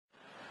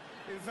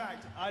In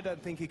fact, I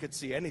don't think he could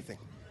see anything.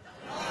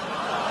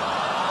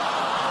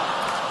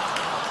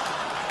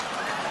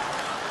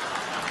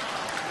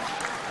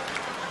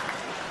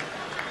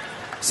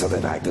 So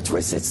they like the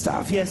twisted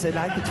stuff. Yes, they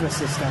like the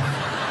twisted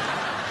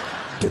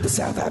stuff. Do the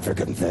South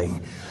African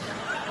thing.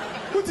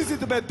 What is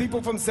it about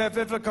people from South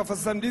Africa? For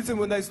some reason,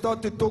 when they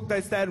start to talk,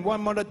 they stay in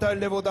one monotone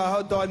level the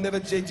whole time, never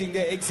changing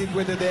their accent,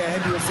 whether they're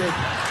happy or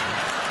sad.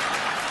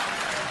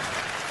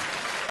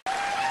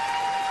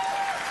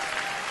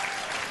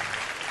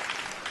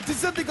 There's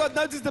something I've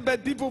noticed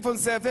about people from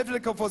South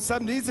Africa. For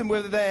some reason,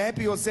 whether they're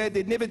happy or sad,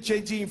 they never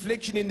change the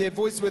inflection in their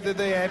voice, whether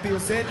they're happy or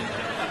sad.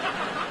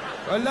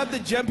 I love the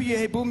jumper you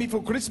had bought me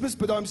for Christmas,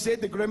 but I'm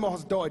sad the grandma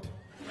has died.